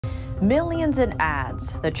Millions in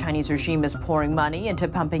ads. The Chinese regime is pouring money into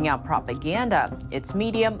pumping out propaganda. Its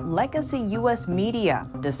medium, legacy U.S. media,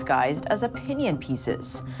 disguised as opinion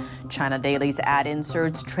pieces. China Daily's ad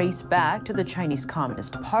inserts trace back to the Chinese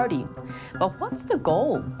Communist Party. But what's the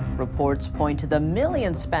goal? Reports point to the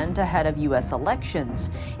millions spent ahead of U.S. elections,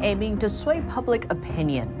 aiming to sway public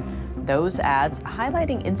opinion. Those ads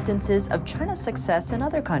highlighting instances of China's success in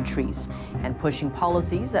other countries and pushing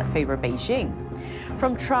policies that favor Beijing.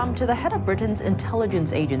 From Trump to the head of Britain's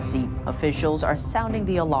intelligence agency, officials are sounding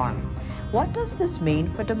the alarm. What does this mean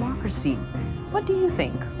for democracy? What do you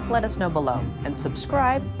think? Let us know below and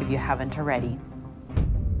subscribe if you haven't already.